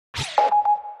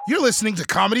You're listening to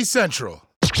Comedy Central.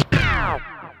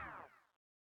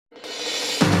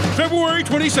 February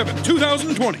 27,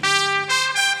 2020.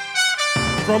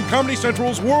 From Comedy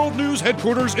Central's World News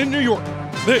headquarters in New York,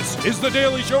 this is The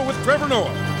Daily Show with Trevor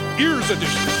Noah, Ears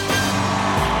Edition.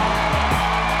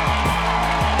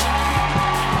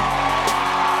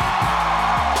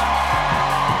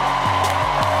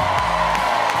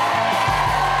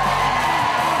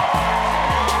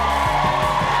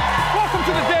 Welcome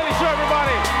to The Daily Show,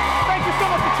 everybody. Thank you so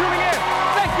much for tuning in.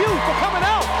 Thank you for coming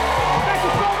out. Thank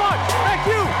you so much. Thank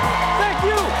you. Thank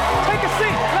you. Take a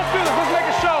seat. Let's do this. Let's make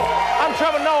a show. I'm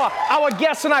Trevor Noah. Our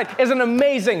guest tonight is an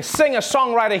amazing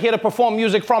singer-songwriter here to perform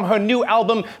music from her new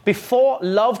album, Before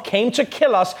Love Came to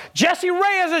Kill Us. Jessie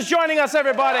Reyez is joining us,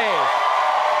 everybody.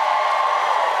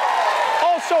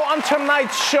 Also on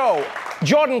tonight's show,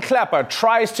 Jordan Klepper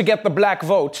tries to get the black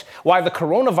vote, why the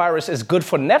coronavirus is good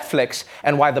for Netflix,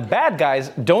 and why the bad guys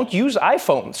don't use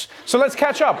iPhones. So let's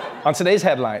catch up on today's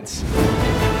headlines.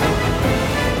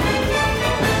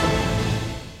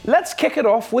 Let's kick it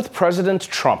off with President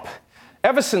Trump.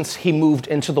 Ever since he moved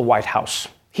into the White House,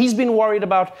 he's been worried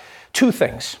about two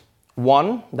things.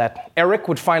 One, that Eric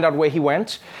would find out where he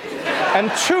went.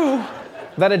 And two,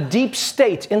 that a deep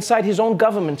state inside his own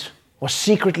government was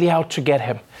secretly out to get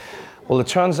him. Well, it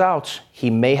turns out he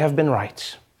may have been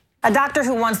right. A doctor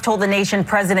who once told the nation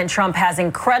President Trump has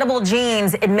incredible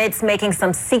genes admits making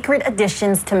some secret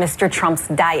additions to Mr. Trump's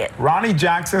diet. Ronnie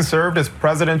Jackson served as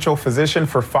presidential physician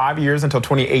for 5 years until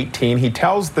 2018. He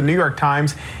tells the New York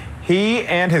Times he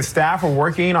and his staff are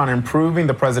working on improving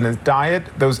the president's diet.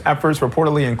 Those efforts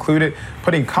reportedly included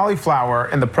putting cauliflower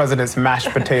in the president's mashed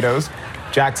potatoes.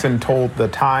 Jackson told the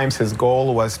Times his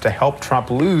goal was to help Trump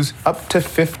lose up to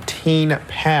 15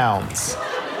 pounds.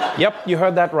 Yep, you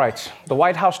heard that right. The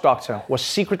White House doctor was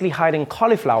secretly hiding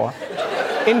cauliflower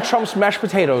in Trump's mashed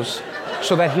potatoes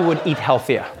so that he would eat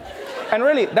healthier. And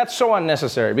really, that's so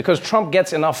unnecessary because Trump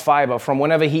gets enough fiber from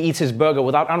whenever he eats his burger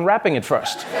without unwrapping it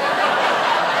first.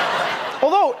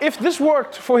 Although, if this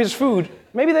worked for his food,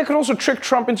 maybe they could also trick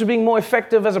Trump into being more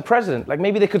effective as a president. Like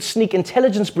maybe they could sneak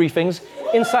intelligence briefings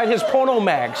inside his porno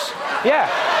mags. Yeah.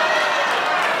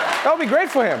 That would be great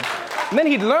for him. And then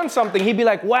he'd learn something. He'd be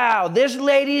like, wow, this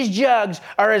lady's jugs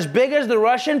are as big as the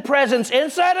Russian presence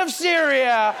inside of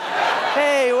Syria.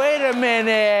 Hey, wait a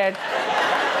minute.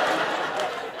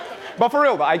 But for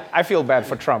real, I feel bad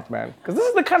for Trump, man. Because this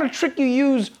is the kind of trick you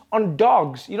use on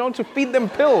dogs, to feed them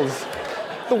pills.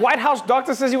 The White House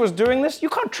doctor says he was doing this. You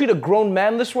can't treat a grown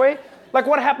man this way. Like,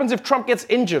 what happens if Trump gets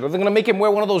injured? Are they going to make him wear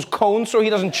one of those cones so he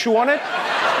doesn't chew on it?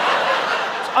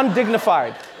 It's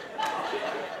undignified.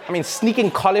 I mean,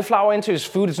 sneaking cauliflower into his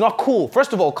food is not cool.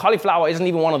 First of all, cauliflower isn't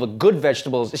even one of the good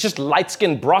vegetables. It's just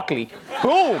light-skinned broccoli.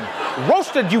 Boom!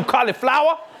 Roasted, you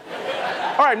cauliflower!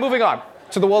 All right, moving on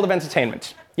to the world of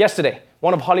entertainment. Yesterday,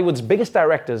 one of Hollywood's biggest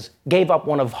directors gave up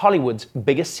one of Hollywood's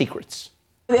biggest secrets.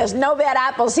 There's no bad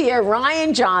apples here.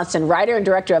 Ryan Johnson, writer and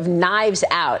director of Knives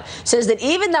Out, says that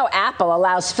even though Apple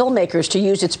allows filmmakers to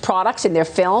use its products in their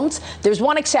films, there's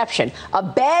one exception. A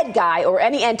bad guy or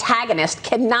any antagonist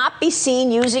cannot be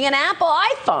seen using an Apple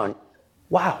iPhone.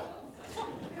 Wow.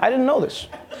 I didn't know this.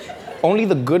 Only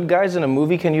the good guys in a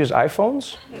movie can use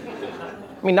iPhones?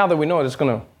 I mean, now that we know it, it's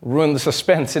going to ruin the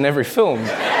suspense in every film.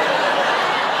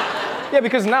 Yeah,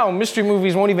 because now mystery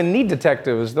movies won't even need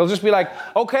detectives. They'll just be like,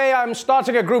 okay, I'm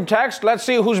starting a group text. Let's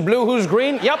see who's blue, who's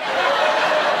green. Yep.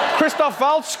 Christoph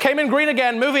Waltz came in green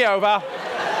again. Movie over.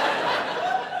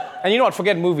 And you know what?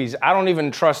 Forget movies. I don't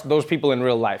even trust those people in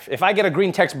real life. If I get a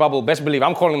green text bubble, best believe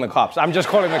I'm calling the cops. I'm just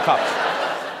calling the cops.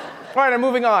 All right, I'm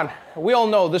moving on. We all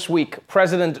know this week,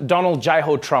 President Donald J.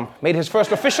 Trump made his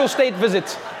first official state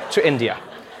visit to India.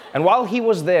 And while he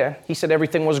was there, he said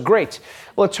everything was great.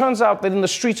 Well, it turns out that in the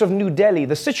streets of New Delhi,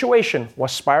 the situation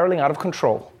was spiraling out of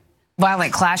control.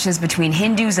 Violent clashes between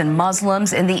Hindus and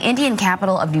Muslims in the Indian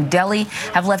capital of New Delhi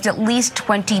have left at least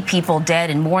 20 people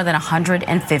dead and more than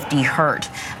 150 hurt.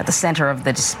 At the center of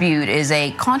the dispute is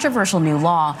a controversial new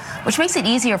law which makes it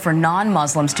easier for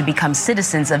non-Muslims to become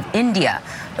citizens of India.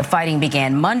 The fighting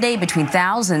began Monday between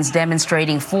thousands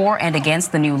demonstrating for and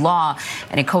against the new law,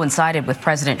 and it coincided with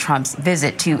President Trump's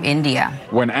visit to India.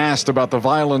 When asked about the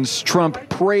violence, Trump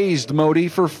praised Modi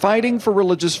for fighting for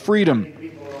religious freedom.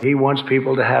 He wants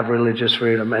people to have religious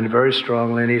freedom, and very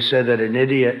strongly. And he said that in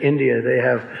India they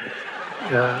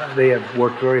have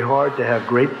worked very hard to have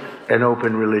great and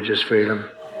open religious freedom.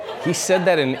 He said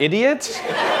that in idiot?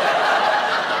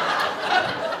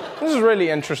 This is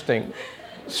really interesting.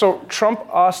 So Trump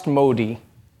asked Modi,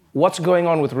 what's going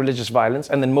on with religious violence?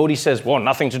 And then Modi says, well,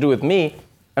 nothing to do with me.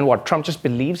 And what, Trump just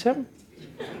believes him?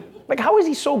 Like, how is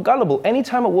he so gullible?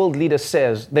 Anytime a world leader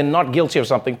says they're not guilty of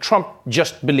something, Trump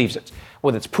just believes it.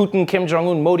 Whether it's Putin, Kim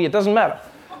Jong-un, Modi, it doesn't matter.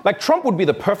 Like, Trump would be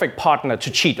the perfect partner to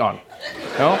cheat on.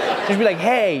 You know? He'd be like,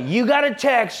 hey, you got a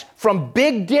text from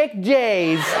Big Dick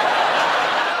Dave.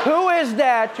 Who is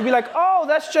that? You'd be like, oh,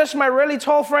 that's just my really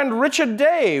tall friend, Richard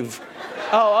Dave.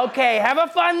 Oh, okay, have a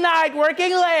fun night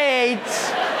working late.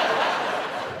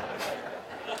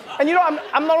 And you know,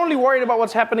 I'm not only worried about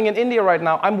what's happening in India right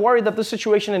now, I'm worried that this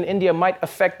situation in India might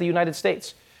affect the United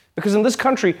States. Because in this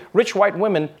country, rich white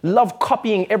women love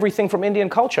copying everything from Indian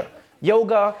culture.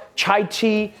 Yoga, chai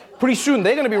tea. Pretty soon,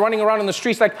 they're going to be running around in the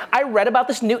streets like, I read about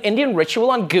this new Indian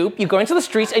ritual on Goop. You go into the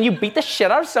streets and you beat the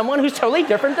shit out of someone who's totally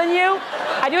different than you.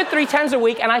 I do it 3 times a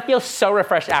week and I feel so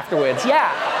refreshed afterwards.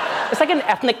 Yeah, it's like an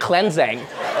ethnic cleansing.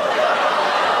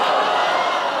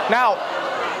 Now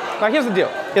here's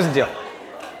the deal.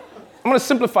 I'm going to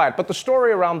simplify it, but the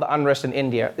story around the unrest in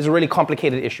India is a really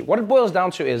complicated issue. What it boils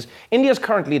down to is India's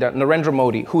current leader, Narendra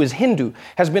Modi, who is Hindu,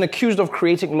 has been accused of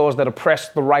creating laws that oppress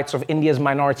the rights of India's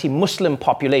minority Muslim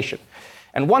population.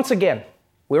 And once again,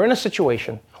 we're in a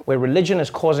situation where religion is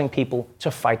causing people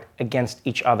to fight against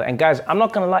each other. And guys, I'm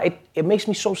not going to lie, it makes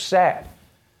me so sad.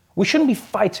 We shouldn't be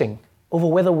fighting over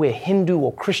whether we're Hindu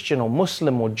or Christian or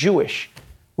Muslim or Jewish.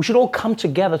 We should all come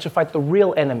together to fight the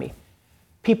real enemy.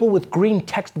 People with green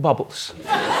text bubbles.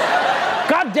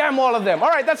 God damn all of them. All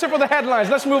right, that's it for the headlines.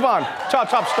 Let's move on to our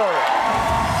top story.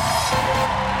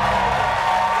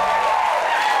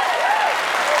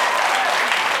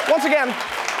 Once again,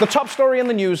 the top story in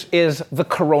the news is the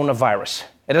coronavirus.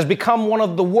 It has become one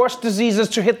of the worst diseases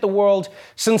to hit the world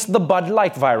since the Bud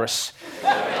Light virus.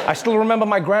 I still remember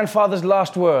my grandfather's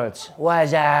last words.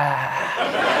 Was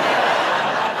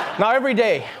Now, every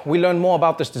day, we learn more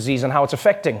about this disease and how it's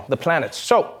affecting the planet.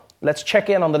 So, let's check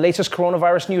in on the latest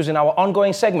coronavirus news in our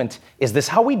ongoing segment. Is this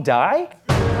how we die?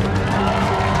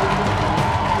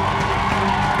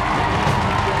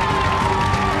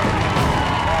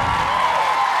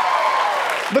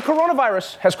 The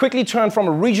coronavirus has quickly turned from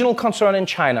a regional concern in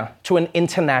China to an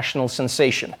international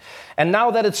sensation. And now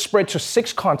that it's spread to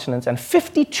 6 continents and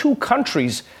 52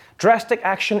 countries, drastic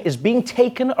action is being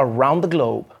taken around the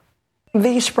globe.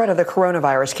 The spread of the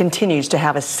coronavirus continues to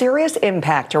have a serious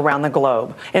impact around the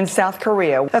globe. In South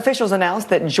Korea, officials announced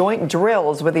that joint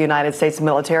drills with the United States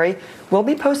military will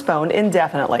be postponed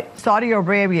indefinitely. Saudi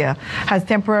Arabia has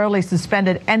temporarily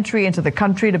suspended entry into the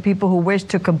country to people who wish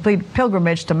to complete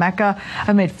pilgrimage to Mecca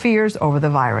amid fears over the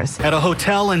virus. At a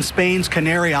hotel in Spain's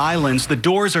Canary Islands, the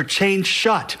doors are chained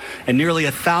shut, and nearly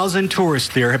 1,000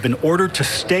 tourists there have been ordered to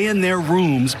stay in their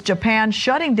rooms. Japan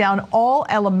shutting down all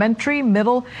elementary,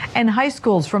 middle, and high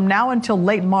schools from now until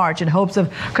late March in hopes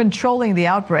of controlling the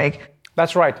outbreak.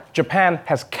 That's right. Japan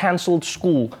has canceled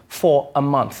school for a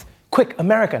month. Quick,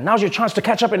 America, now's your chance to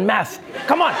catch up in math.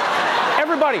 Come on,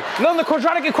 everybody, learn the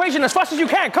quadratic equation as fast as you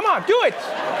can. Come on, do it.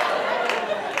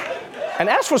 And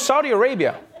as for Saudi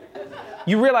Arabia,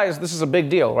 you realize this is a big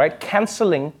deal, right?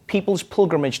 Canceling people's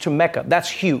pilgrimage to Mecca, that's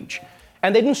huge.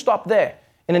 And they didn't stop there.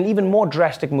 In an even more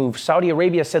drastic move, Saudi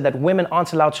Arabia said that women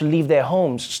aren't allowed to leave their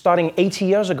homes starting 80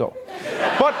 years ago.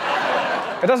 But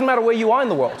it doesn't matter where you are in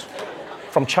the world.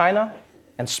 From China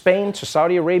and Spain to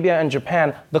Saudi Arabia and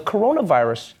Japan, the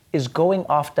coronavirus is going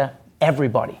after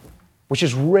everybody, which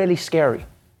is really scary,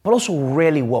 but also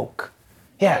really woke.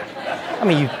 Yeah, I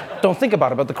mean, you don't think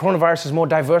about it, but the coronavirus is more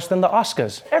diverse than the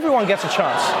Oscars. Everyone gets a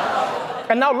chance.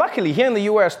 And now, luckily, here in the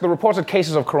US, the reported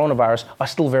cases of coronavirus are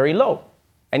still very low.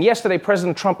 And yesterday,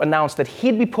 President Trump announced that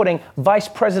he'd be putting Vice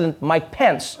President Mike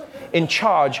Pence in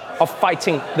charge of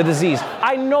fighting the disease.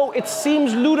 I know it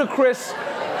seems ludicrous,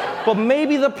 but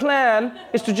maybe the plan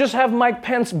is to just have Mike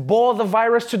Pence bore the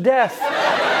virus to death.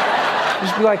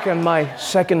 Just like in my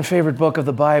second favorite book of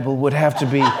the Bible would have to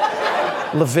be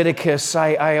Leviticus.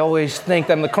 I always think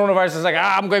that the coronavirus is like,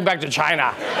 I'm going back to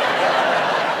China.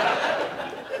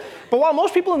 But while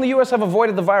most people in the US have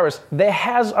avoided the virus, there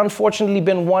has unfortunately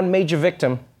been one major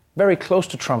victim very close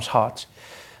to Trump's heart: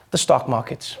 the stock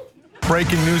markets.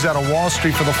 Breaking news out of Wall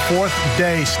Street for the 4th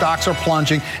day. Stocks are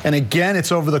plunging. And again,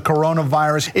 it's over the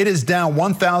coronavirus. It is down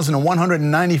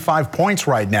 1,195 points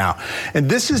right now. And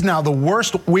this is now the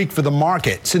worst week for the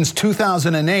market since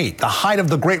 2008, the height of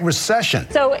the Great Recession.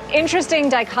 So interesting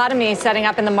dichotomy setting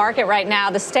up in the market right now.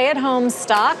 The stay-at-home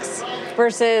stocks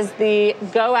versus the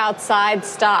go-outside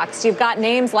stocks. You've got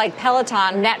names like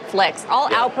Peloton, Netflix, all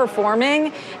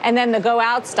outperforming. And then the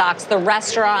go-out stocks, the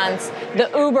restaurants, the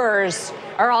Ubers,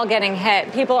 are all getting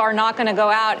hit. People are not going to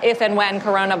go out if and when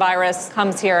coronavirus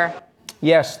comes here.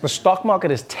 Yes, the stock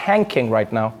market is tanking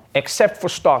right now, except for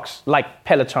stocks like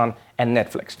Peloton and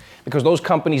Netflix, because those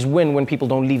companies win when people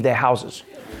don't leave their houses.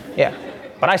 Yeah.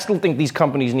 But I still think these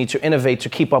companies need to innovate to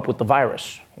keep up with the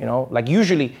virus. You know, like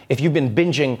usually if you've been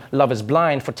binging Love is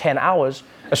Blind for 10 hours,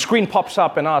 a screen pops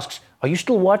up and asks, "Are you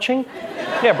still watching?"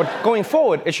 Yeah, but going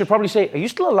forward, it should probably say, "Are you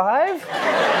still alive?"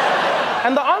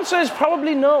 And the answer is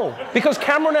probably no, because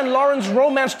Cameron and Lauren's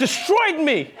romance destroyed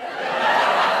me.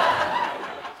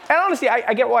 And honestly,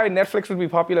 I get why Netflix would be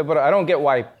popular, but I don't get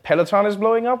why Peloton is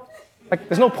blowing up. Like,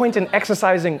 there's no point in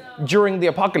exercising during the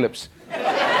apocalypse.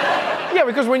 Yeah,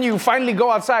 because when you finally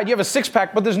go outside, you have a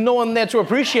six-pack, but there's no one there to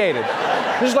appreciate it.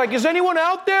 It's like, is anyone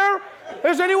out there?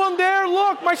 Is anyone there?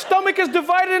 Look, my stomach is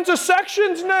divided into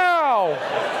sections now.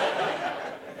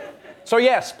 So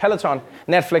yes, Peloton,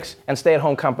 Netflix, and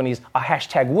stay-at-home companies are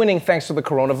 #winning thanks to the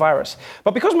coronavirus.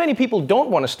 But because many people don't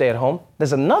want to stay at home,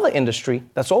 there's another industry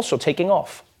that's also taking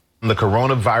off. The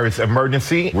coronavirus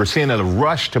emergency, we're seeing a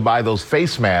rush to buy those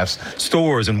face masks.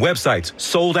 Stores and websites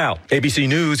sold out. ABC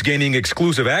News gaining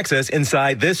exclusive access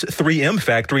inside this 3M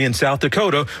factory in South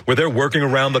Dakota, where they're working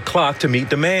around the clock to meet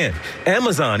demand.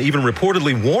 Amazon even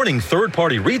reportedly warning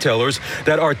third-party retailers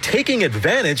that are taking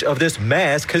advantage of this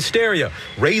mask hysteria,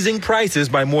 raising prices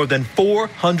by more than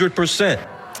 400%.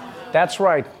 That's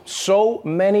right. So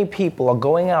many people are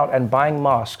going out and buying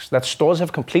masks that stores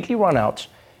have completely run out.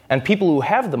 And people who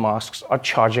have the masks are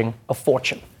charging a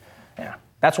fortune. Yeah.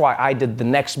 That's why I did the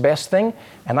next best thing,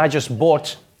 and I just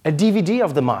bought a DVD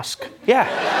of the mask. Yeah.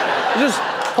 You just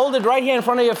hold it right here in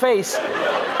front of your face,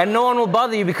 and no one will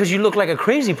bother you because you look like a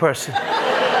crazy person.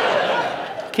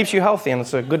 Keeps you healthy, and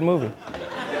it's a good movie.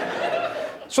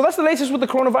 So that's the latest with the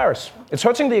coronavirus. It's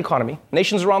hurting the economy.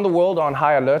 Nations around the world are on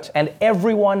high alert, and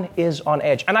everyone is on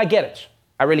edge. And I get it.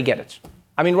 I really get it.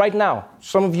 I mean, right now,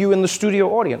 some of you in the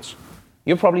studio audience,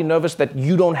 you're probably nervous that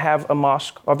you don't have a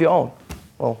mask of your own.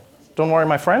 Well, don't worry,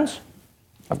 my friends.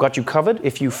 I've got you covered.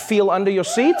 If you feel under your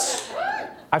seats,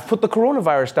 I've put the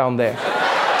coronavirus down there.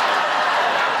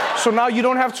 So now you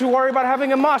don't have to worry about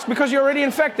having a mask because you're already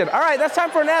infected. All right, that's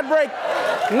time for an ad break.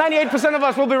 98% of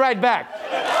us will be right back.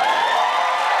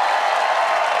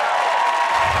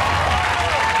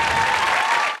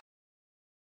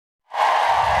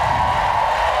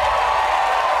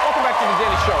 Welcome back to The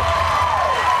Daily Show.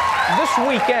 This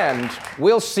weekend,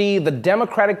 we'll see the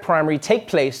Democratic primary take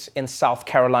place in South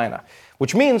Carolina,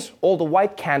 which means all the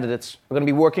white candidates are going to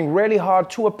be working really hard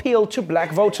to appeal to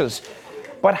black voters.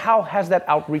 But how has that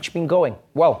outreach been going?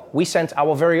 Well, we sent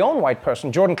our very own white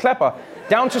person, Jordan Klepper,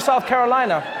 down to South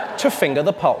Carolina to finger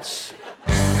the pulse.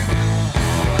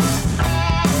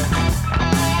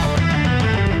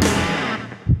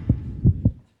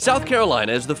 South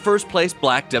Carolina is the first place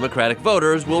black Democratic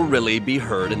voters will really be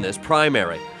heard in this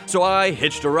primary. So I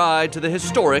hitched a ride to the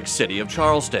historic city of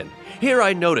Charleston. Here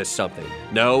I noticed something.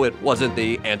 No, it wasn't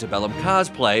the antebellum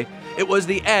cosplay. It was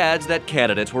the ads that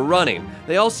candidates were running.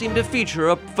 They all seemed to feature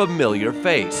a familiar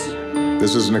face.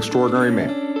 This is an extraordinary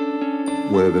man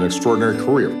with an extraordinary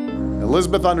career.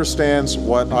 Elizabeth understands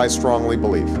what I strongly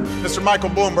believe. Mr. Michael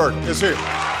Bloomberg is here.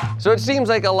 So it seems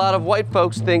like a lot of white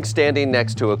folks think standing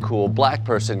next to a cool black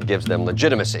person gives them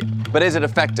legitimacy. But is it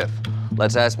effective?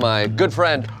 Let's ask my good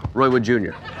friend, Roy Wood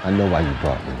Jr. I know why you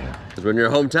brought me here. Because we're in your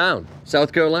hometown,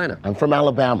 South Carolina. I'm from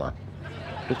Alabama.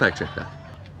 We'll fact check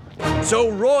that.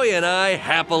 So Roy and I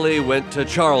happily went to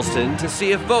Charleston to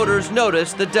see if voters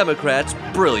noticed the Democrats'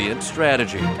 brilliant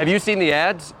strategy. Have you seen the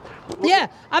ads? Yeah,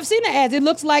 I've seen the ads. It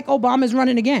looks like Obama's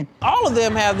running again. All of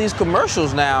them have these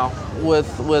commercials now with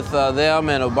them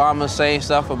and Obama saying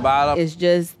stuff about them. It's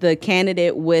just the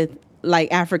candidate with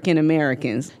like African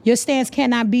Americans. Your stance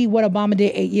cannot be what Obama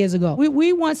did 8 years ago.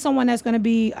 We want someone that's going to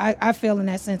be, I feel in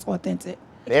that sense, authentic.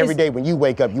 Every day when you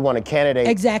wake up, you want a candidate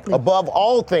exactly above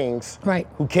all things right.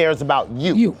 who cares about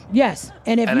you. You, yes.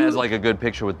 And has like a good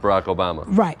picture with Barack Obama.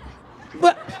 Right.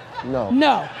 But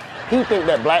no. He think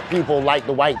that black people like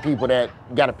the white people that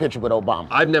got a picture with Obama.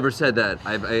 I've never said that.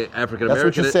 African American. That's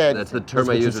what you said. That's the term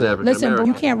I use with African Listen,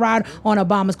 American. but you can't ride on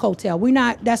Obama's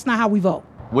coattail. That's not how we vote.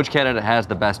 Which candidate has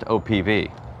the best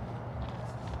OPV?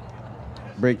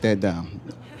 Break that down.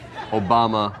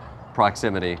 Obama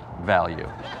proximity value.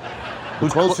 The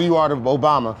closer you are to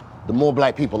Obama, the more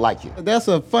black people like you. That's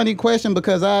a funny question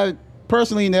because I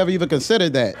personally never even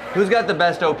considered that. Who's got the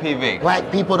best OPV?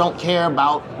 Black people don't care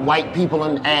about white people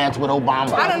in ads with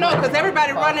Obama. I don't know, because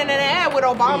everybody running an ad with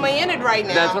Obama in it right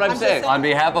now. That's what I'm saying. On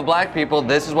behalf of black people,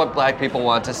 this is what black people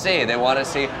want to see. They want to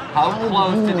see how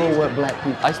close to these. What black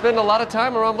people? I spend a lot of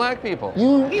time around black people.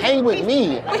 You hang with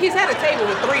me. Well, he's at a table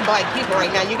with 3 black people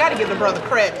right now. You got to give the brother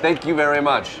credit. Thank you very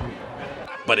much.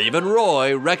 But even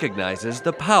Roy recognizes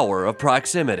the power of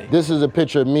proximity. This is a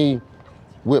picture of me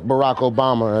with Barack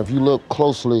Obama. If you look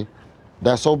closely,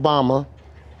 that's Obama.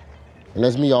 And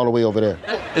that's me all the way over there.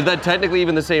 Is that technically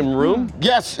even the same room?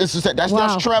 Yes,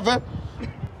 that's Trevor.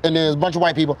 And there's a bunch of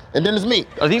white people, and then there's me.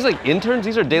 Are these like interns?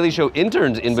 These are Daily Show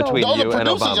interns in between those you are and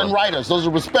Obama. producers and writers. Those are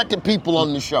respected people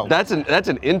on the show. That's an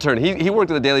intern. He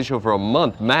worked at the Daily Show for a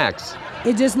month max.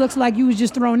 It just looks like you was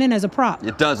just thrown in as a prop.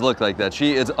 It does look like that.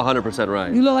 She is 100%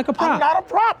 right. You look like a prop. I'm not a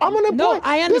prop. I'm an employee. No,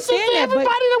 I understand this is that, everybody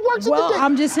that works well, at the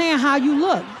I'm just saying how you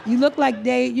look. You look like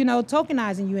they,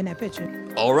 tokenizing you in that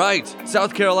picture. All right,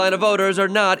 South Carolina voters are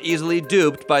not easily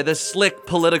duped by the slick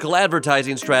political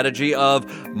advertising strategy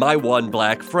of my one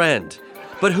black friend.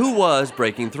 But who was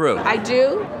breaking through? I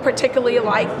do particularly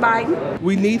like Biden.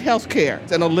 We need health care,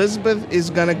 and Elizabeth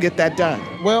is going to get that done.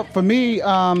 Well, for me,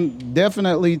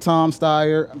 definitely Tom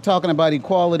Steyer. I'm talking about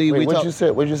equality. Wait, what'd you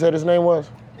say his name was?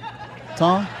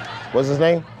 Tom? What's his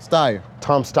name? Steyer.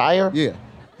 Tom Steyer? Yeah.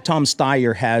 Tom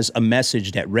Steyer has a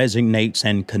message that resonates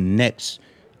and connects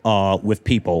with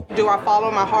people. Do I follow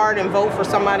my heart and vote for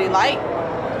somebody like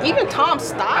even Tom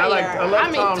Steyer? I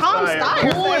mean, Tom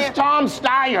Steyer. Who is Tom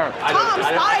Steyer? Tom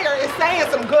Steyer is saying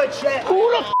some good shit. Who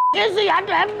the is he? I've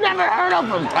never heard of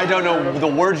him. I don't know. The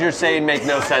words you're saying make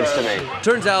no sense to me.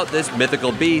 Turns out this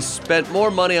mythical beast spent more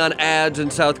money on ads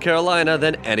in South Carolina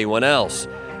than anyone else.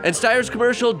 And Steyer's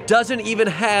commercial doesn't even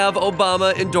have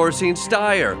Obama endorsing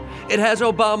Steyer. It has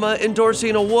Obama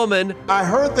endorsing a woman. I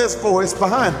heard this voice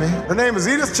behind me. Her name is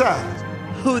Edith Childs.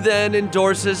 Who then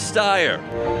endorses Steyer.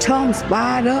 Trump's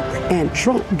fired up and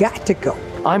Trump got to go.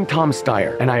 I'm Tom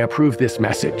Steyer, and I approve this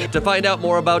message. To find out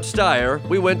more about Steyer,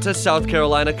 we went to South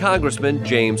Carolina Congressman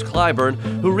James Clyburn,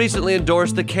 who recently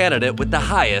endorsed the candidate with the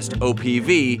highest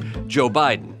OPV, Joe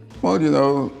Biden. Well,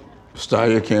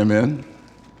 Steyer came in.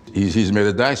 He's made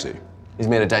it dicey. He's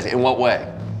made it dicey. In what way?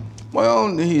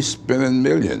 Well, he's spending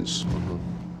millions.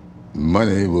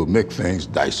 Money will make things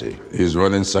dicey. He's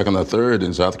running second or third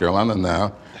in South Carolina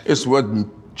now. It's what...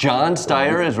 John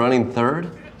Steyer is running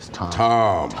third? It's Tom.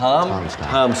 Tom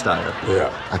Steyer.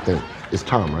 Yeah. I think it's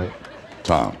Tom, right?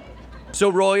 Tom. So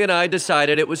Roy and I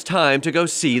decided it was time to go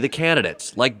see the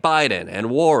candidates, like Biden and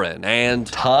Warren and...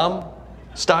 Tom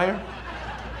Steyer?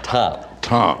 Tom.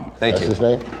 Thank you. That's his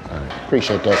name? All right.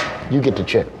 Appreciate that. You get the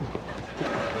check.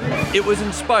 It was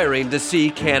inspiring to see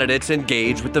candidates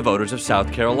engage with the voters of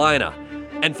South Carolina.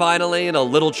 And finally, in a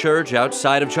little church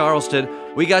outside of Charleston,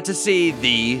 we got to see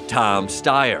the Tom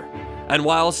Steyer. And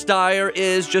while Steyer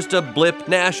is just a blip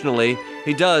nationally,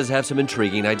 he does have some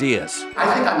intriguing ideas.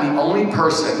 I think I'm the only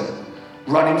person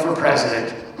running for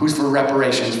president who's for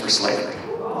reparations for slavery. And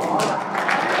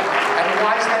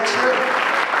why is that true?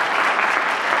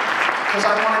 Because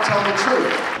I want to tell the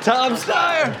truth. Tom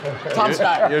Steyer! Tom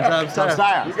Steyer. You're Tom Steyer. Tom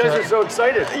Steyer. You guys are so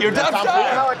excited. You're Tom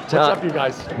Steyer! What's up, you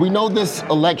guys? We know this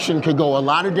election could go a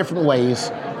lot of different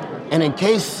ways, and in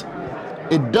case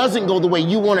it doesn't go the way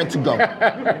you want it to go,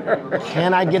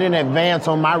 can I get an advance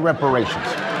on my reparations?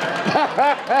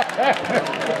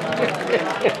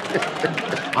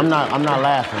 I'm not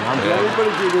laughing.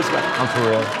 Everybody do this way. I'm for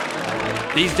real.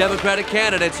 These Democratic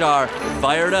candidates are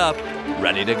fired up,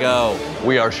 ready to go.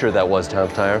 We are sure that was Tom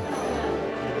Steyer.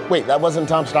 Wait, that wasn't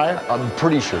Tom Steyer? I'm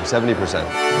pretty sure, 70%.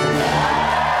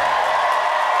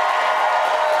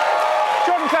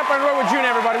 Jordan Klepper and Rowan Jr.,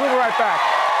 everybody. We'll be right back.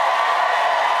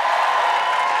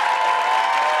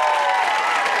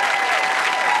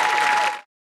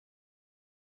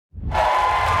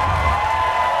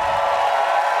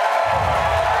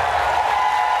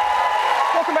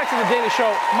 Welcome back to The Daily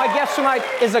Show. My guest tonight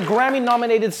is a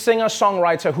Grammy-nominated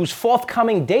singer-songwriter whose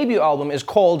forthcoming debut album is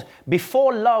called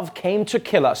Before Love Came to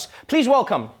Kill Us. Please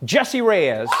welcome Jessie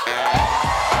Reyez.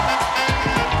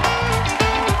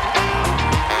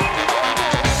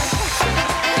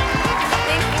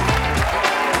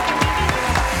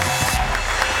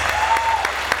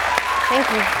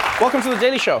 Thank you. Welcome to The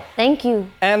Daily Show. Thank you.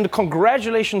 And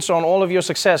congratulations on all of your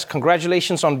success.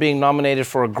 Congratulations on being nominated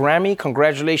for a Grammy.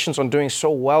 Congratulations on doing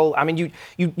so well. I mean,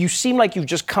 you seem like you've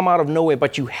just come out of nowhere,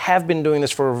 but you have been doing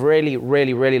this for a really,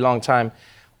 really, really long time.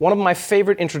 One of my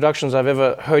favorite introductions I've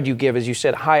ever heard you give is you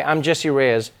said, "Hi, I'm Jessie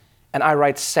Reyez, and I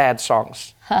write sad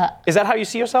songs." Is that how you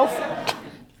see yourself?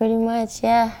 Pretty much,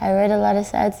 yeah. I write a lot of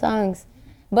sad songs.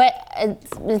 But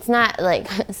it's not like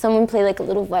someone play like a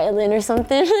little violin or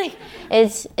something. Like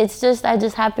it's just I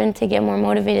just happen to get more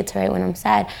motivated to write when I'm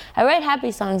sad. I write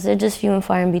happy songs. They're just few and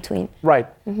far in between. Right.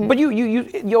 Mm-hmm. But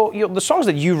the songs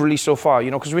that you've released so far,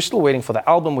 because we're still waiting for the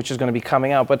album, which is going to be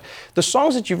coming out. But the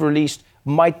songs that you've released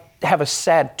might have a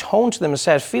sad tone to them, a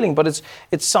sad feeling, but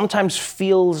it sometimes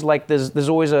feels like there's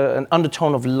always an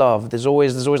undertone of love. There's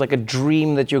always like a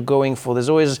dream that you're going for. There's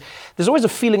always a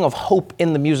feeling of hope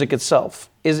in the music itself.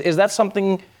 Is that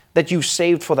something that you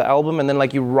saved for the album, and then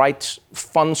like you write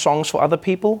fun songs for other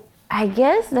people? I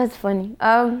guess that's funny.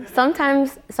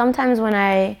 Sometimes when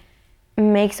I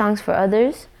make songs for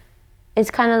others, it's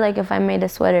kind of like if I made a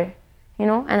sweater, you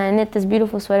know, and I knit this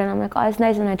beautiful sweater, and I'm like, oh, it's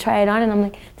nice, and I try it on, and I'm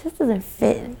like, this doesn't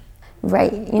fit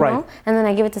right, you know? And then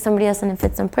I give it to somebody else, and it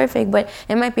fits them perfect, but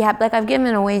it might be happy. Like, I've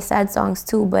given away sad songs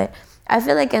too, but I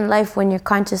feel like in life, when you're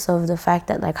conscious of the fact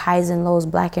that like highs and lows,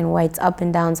 black and whites, up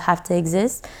and downs have to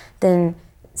exist, then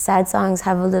sad songs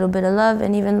have a little bit of love,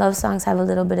 and even love songs have a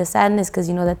little bit of sadness, because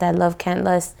you know that love can't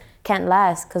last,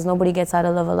 because nobody gets out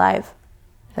of love alive.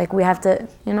 Like, we have to,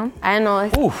 you know? I know.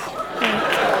 Oof.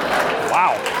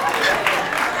 Wow.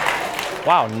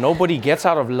 Wow, nobody gets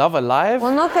out of love alive?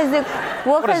 Well, no, because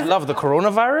what is love, the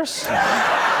coronavirus?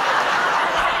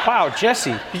 Wow,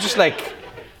 Jessie,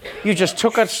 you just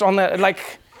took us on that, like,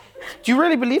 do you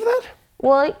really believe that?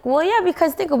 Well, yeah,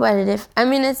 because think about it.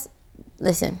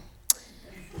 Listen.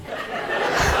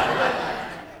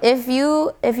 If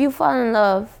you fall in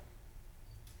love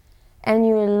and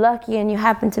you're lucky and you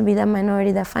happen to be that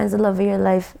minority that finds the love of your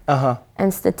life,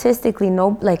 and statistically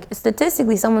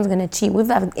someone's gonna cheat. We've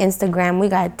got Instagram, we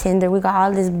got Tinder, we got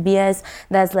all this BS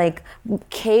that's like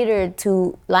catered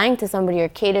to lying to somebody or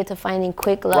catered to finding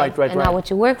quick love not what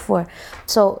you work for.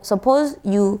 So suppose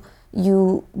you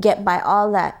get by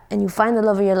all that and you find the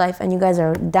love of your life and you guys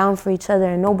are down for each other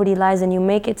and nobody lies and you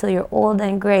make it till you're old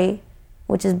and gray,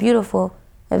 which is beautiful.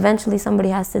 Eventually somebody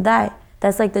has to die.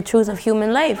 That's like the truth of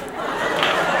human life.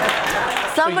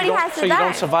 Somebody has to die. So you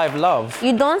don't survive love.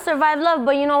 You don't survive love,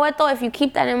 but you know what though? If you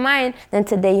keep that in mind, then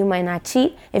today you might not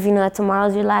cheat. If you know that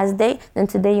tomorrow's your last day, then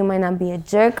today you might not be a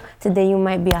jerk. Today you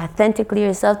might be authentically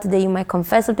yourself. Today you might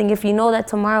confess something. If you know that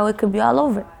tomorrow it could be all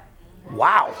over.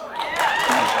 Wow.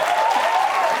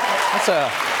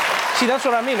 That's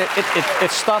what I mean.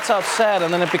 It starts out sad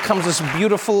and then it becomes this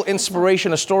beautiful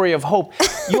inspiration, a story of hope.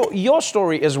 Your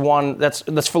story is one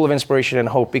that's full of inspiration and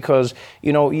hope, because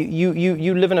you know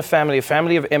you live in a family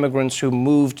of immigrants who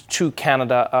moved to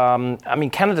Canada. I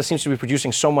mean, Canada seems to be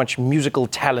producing so much musical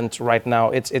talent right now.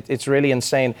 It's really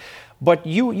insane. But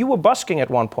you were busking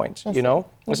at one point. You know,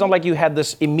 it's not like you had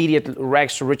this immediate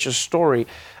rags to riches story.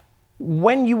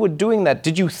 When you were doing that,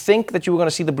 did you think that you were going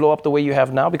to see the blow up the way you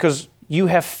have now? Because you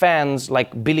have fans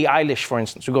like Billie Eilish, for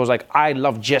instance, who goes like, I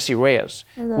love Jessie Reyez,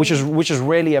 which is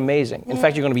really amazing. In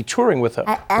fact, you're going to be touring with her.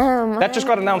 I am. That just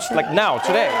got announced like now,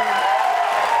 today.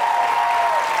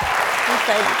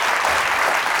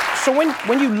 So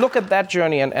when you look at that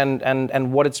journey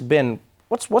and what it's been,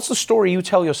 what's the story you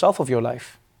tell yourself of your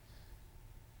life?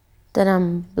 That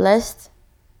I'm blessed,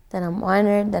 that I'm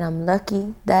honored, that I'm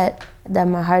lucky, that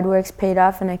my hard work's paid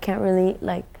off and I can't really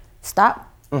like stop.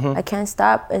 I can't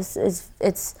stop.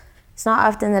 It's not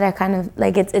often that I kind of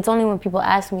like it's only when people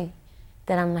ask me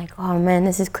that I'm like, oh man,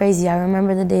 this is crazy. I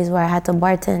remember the days where I had to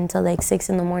bartend till like 6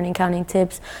 a.m. counting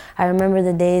tips. I remember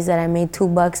the days that I made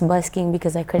 $2 busking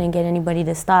because I couldn't get anybody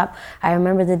to stop. I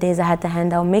remember the days I had to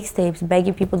hand out mixtapes,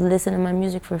 begging people to listen to my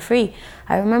music for free.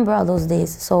 I remember all those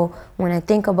days. So when I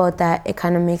think about that, it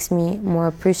kind of makes me more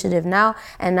appreciative now.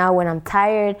 And now when I'm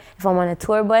tired, if I'm on a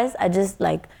tour bus, I just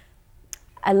like,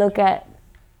 I look at,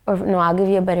 or no, I'll give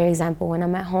you a better example. When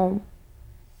I'm at home,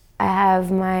 I have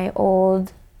my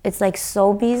old, it's like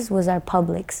Sobeys was our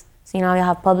Publix. So you know, you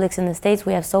have Publix in the States,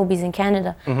 we have Sobeys in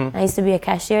Canada. I used to be a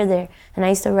cashier there, and I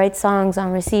used to write songs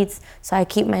on receipts, so I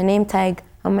keep my name tag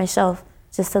on my shelf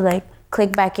just to like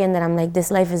click back in that I'm like, this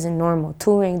life isn't normal.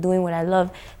 Touring, doing what I love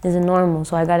isn't normal,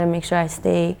 so I gotta make sure I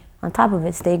stay on top of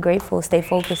it, stay grateful, stay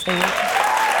focused. You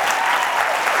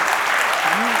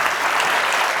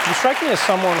strike me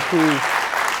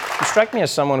as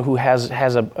someone who has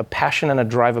a passion and a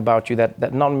drive about you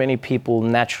that not many people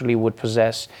naturally would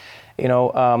possess. You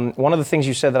know, one of the things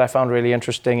you said that I found really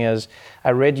interesting is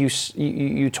I read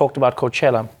you talked about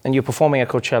Coachella, and you're performing at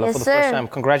Coachella for the first time.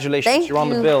 Congratulations, you're on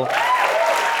the bill.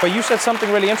 But you said something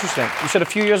really interesting. You said a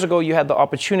few years ago you had the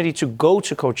opportunity to go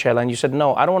to Coachella, and you said,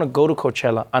 no, I don't want to go to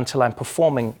Coachella until I'm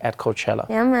performing at Coachella.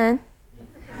 Yeah, man.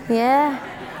 Yeah.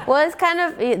 Well, it's kind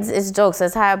of, it's jokes.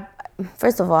 That's how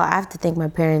first of all, I have to thank my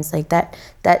parents. Like that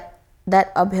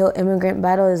uphill immigrant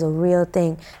battle is a real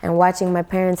thing. And watching my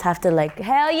parents have to like,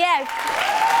 hell yeah.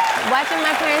 Watching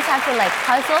my parents have to like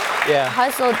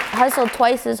hustle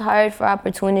twice as hard for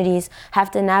opportunities,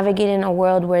 have to navigate in a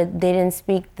world where they didn't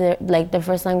speak the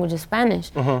first language is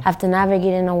Spanish, have to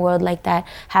navigate in a world like that,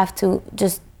 have to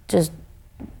just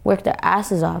work their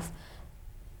asses off.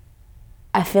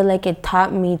 I feel like it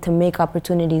taught me to make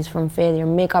opportunities from failure,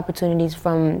 make opportunities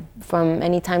from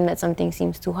any time that something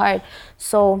seems too hard.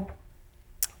 So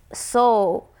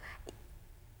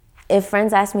if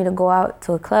friends ask me to go out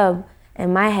to a club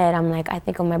in my head, I'm like, I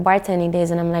think of my bartending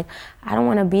days, and I'm like, I don't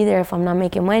want to be there if I'm not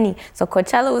making money. So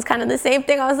Coachella was kind of the same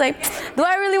thing. I was like, do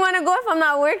I really want to go if I'm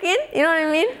not working? You know what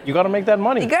I mean? You got to make that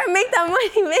money. You got to make that money,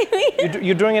 baby.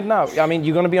 You're doing it now. I mean,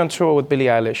 you're going to be on tour with Billie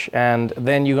Eilish, and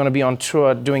then you're going to be on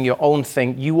tour doing your own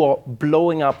thing. You are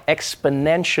blowing up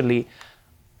exponentially.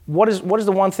 What is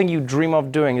the one thing you dream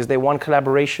of doing? Is there one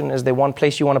collaboration? Is there one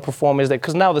place you want to perform? Is there,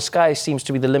 because now the sky seems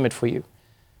to be the limit for you.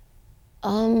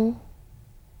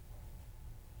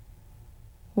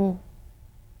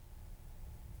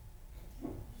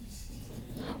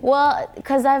 Well,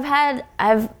 because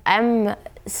I'm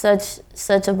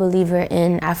such a believer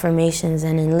in affirmations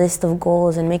and in list of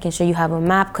goals and making sure you have a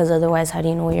map, because otherwise how do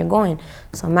you know where you're going?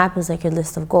 So a map is like your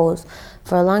list of goals.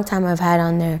 For a long time I've had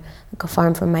on there like a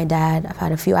farm from my dad. I've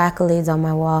had a few accolades on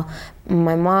my wall.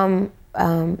 My mom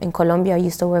in Colombia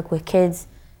used to work with kids,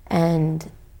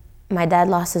 and my dad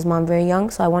lost his mom very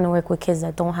young, so I want to work with kids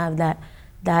that don't have that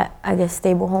I guess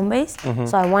stable home base.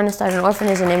 So I want to start an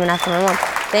orphanage and name it after my mom.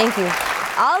 Thank you.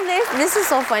 All this is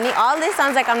so funny. All this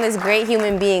sounds like I'm this great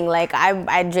human being. Like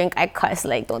I drink, I cuss.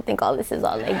 Like don't think all this is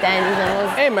all like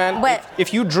dandies. Hey man, but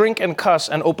if you drink and cuss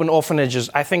and open orphanages,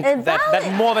 I think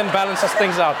that more than balances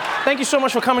things out. Thank you so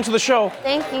much for coming to the show.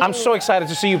 Thank you. I'm so excited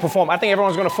to see you perform. I think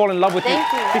everyone's gonna fall in love with you.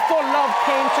 Before Love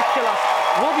Came to Kill Us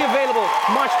will be available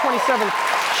March 27th.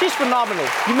 She's phenomenal.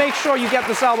 You make sure you get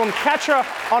this album. Catch her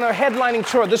on her headlining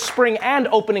tour this spring and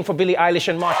opening for Billie Eilish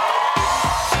in March.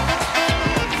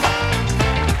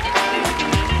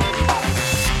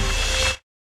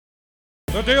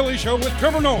 The Daily Show with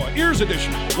Trevor Noah, Ears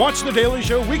Edition. Watch The Daily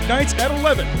Show weeknights at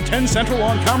 11, 10 Central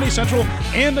on Comedy Central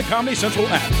and the Comedy Central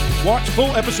app. Watch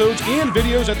full episodes and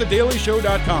videos at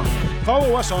thedailyshow.com.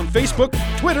 Follow us on Facebook,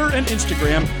 Twitter, and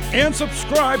Instagram, and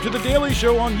subscribe to The Daily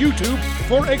Show on YouTube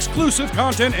for exclusive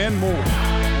content and more.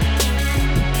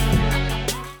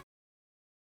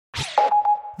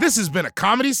 This has been a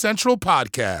Comedy Central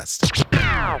podcast.